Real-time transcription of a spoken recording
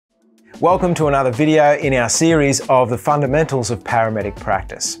Welcome to another video in our series of the fundamentals of paramedic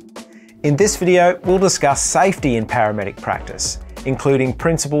practice. In this video, we'll discuss safety in paramedic practice, including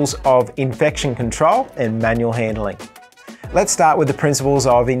principles of infection control and manual handling. Let's start with the principles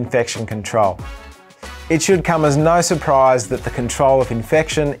of infection control. It should come as no surprise that the control of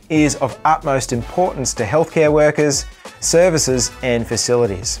infection is of utmost importance to healthcare workers, services and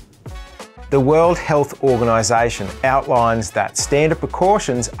facilities. The World Health Organization outlines that standard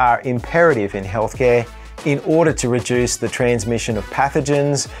precautions are imperative in healthcare in order to reduce the transmission of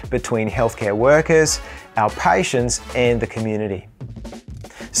pathogens between healthcare workers, our patients and the community.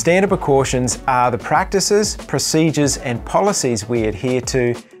 Standard precautions are the practices, procedures and policies we adhere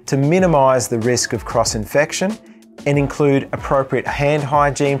to minimise the risk of cross-infection and include appropriate hand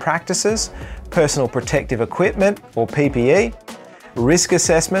hygiene practices, personal protective equipment or PPE, risk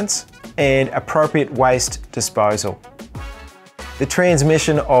assessments, and appropriate waste disposal. The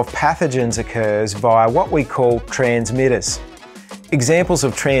transmission of pathogens occurs via what we call transmitters. Examples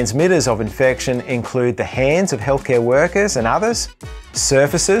of transmitters of infection include the hands of healthcare workers and others,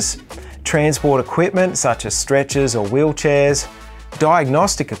 surfaces, transport equipment such as stretchers or wheelchairs,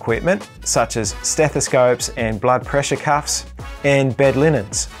 diagnostic equipment such as stethoscopes and blood pressure cuffs, and bed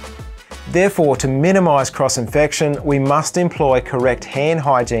linens. Therefore, to minimise cross-infection, we must employ correct hand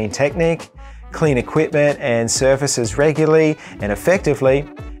hygiene technique, clean equipment and surfaces regularly and effectively,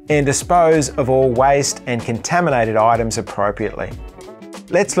 and dispose of all waste and contaminated items appropriately.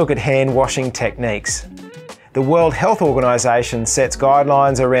 Let's look at hand washing techniques. The World Health Organization sets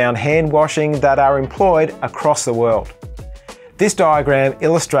guidelines around hand washing that are employed across the world. This diagram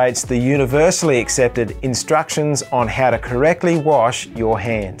illustrates the universally accepted instructions on how to correctly wash your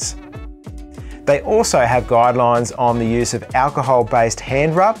hands. They also have guidelines on the use of alcohol-based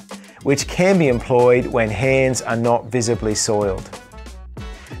hand rub, which can be employed when hands are not visibly soiled.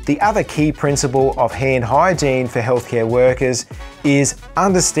 The other key principle of hand hygiene for healthcare workers is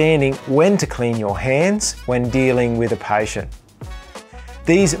understanding when to clean your hands when dealing with a patient.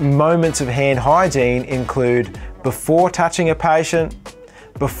 These moments of hand hygiene include before touching a patient,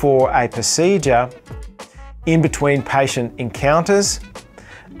 before a procedure, in between patient encounters,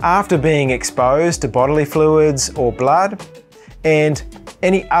 after being exposed to bodily fluids or blood, and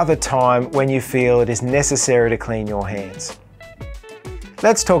any other time when you feel it is necessary to clean your hands.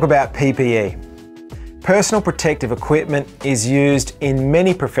 Let's talk about PPE. Personal protective equipment is used in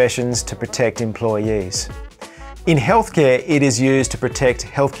many professions to protect employees. In healthcare, it is used to protect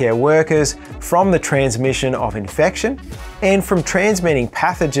healthcare workers from the transmission of infection and from transmitting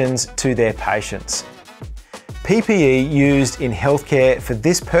pathogens to their patients. PPE used in healthcare for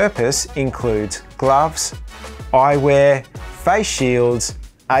this purpose includes gloves, eyewear, face shields,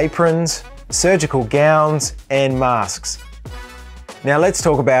 aprons, surgical gowns and masks. Now let's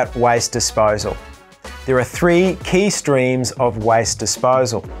talk about waste disposal. There are three key streams of waste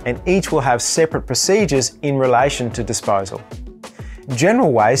disposal and each will have separate procedures in relation to disposal.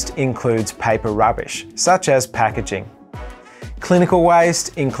 General waste includes paper rubbish, such as packaging. Clinical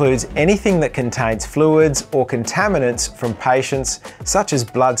waste includes anything that contains fluids or contaminants from patients, such as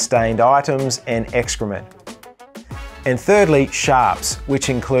blood-stained items and excrement. And thirdly, sharps, which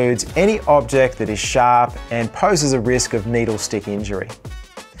includes any object that is sharp and poses a risk of needle stick injury.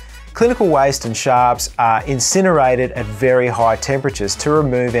 Clinical waste and sharps are incinerated at very high temperatures to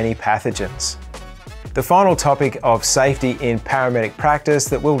remove any pathogens. The final topic of safety in paramedic practice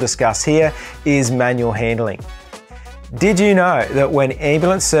that we'll discuss here is manual handling. Did you know that when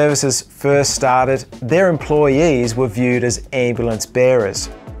ambulance services first started, their employees were viewed as ambulance bearers,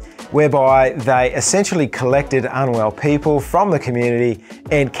 whereby they essentially collected unwell people from the community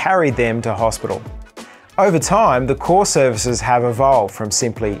and carried them to hospital. Over time, the core services have evolved from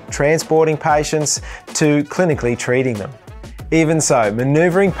simply transporting patients to clinically treating them. Even so,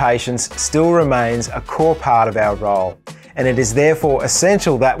 manoeuvring patients still remains a core part of our role, and it is therefore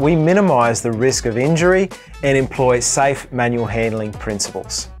essential that we minimise the risk of injury and employ safe manual handling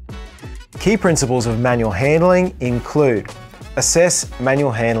principles. Key principles of manual handling include: assess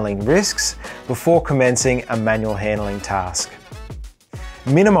manual handling risks before commencing a manual handling task.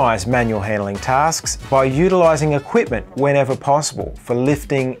 Minimise manual handling tasks by utilising equipment whenever possible for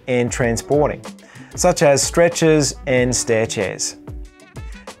lifting and transporting, such as stretchers and stair chairs.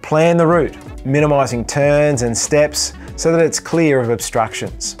 Plan the route, minimising turns and steps so that it's clear of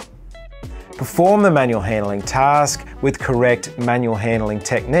obstructions. Perform the manual handling task with correct manual handling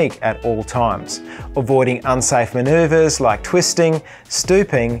technique at all times, avoiding unsafe manoeuvres like twisting,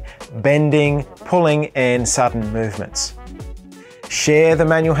 stooping, bending, pulling and sudden movements. Share the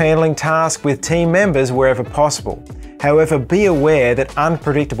manual handling task with team members wherever possible, However, be aware that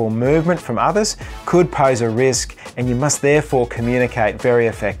unpredictable movement from others could pose a risk, and you must therefore communicate very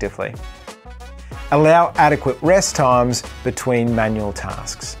effectively. Allow adequate rest times between manual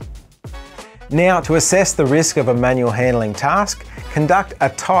tasks. Now, to assess the risk of a manual handling task, conduct a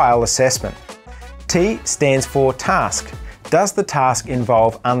TILE assessment. T stands for task. Does the task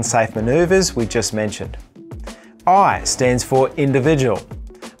involve unsafe maneuvers we just mentioned? I stands for individual.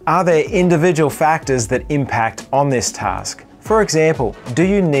 Are there individual factors that impact on this task? For example, do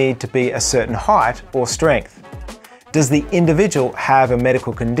you need to be a certain height or strength? Does the individual have a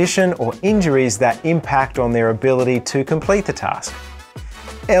medical condition or injuries that impact on their ability to complete the task?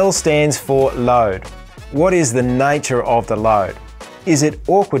 L stands for load. What is the nature of the load? Is it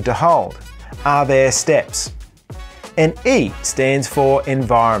awkward to hold? Are there steps? And E stands for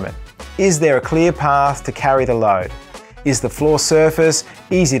environment. Is there a clear path to carry the load? Is the floor surface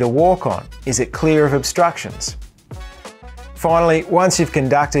easy to walk on? Is it clear of obstructions? Finally, once you've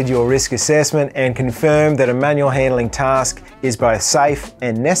conducted your risk assessment and confirmed that a manual handling task is both safe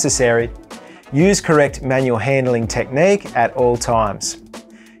and necessary, use correct manual handling technique at all times.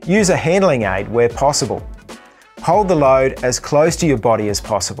 Use a handling aid where possible. Hold the load as close to your body as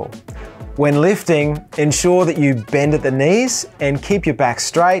possible. When lifting, ensure that you bend at the knees and keep your back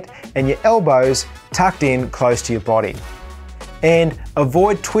straight and your elbows tucked in close to your body. And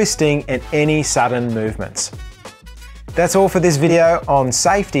avoid twisting and any sudden movements. That's all for this video on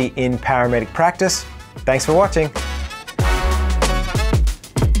safety in paramedic practice. Thanks for watching.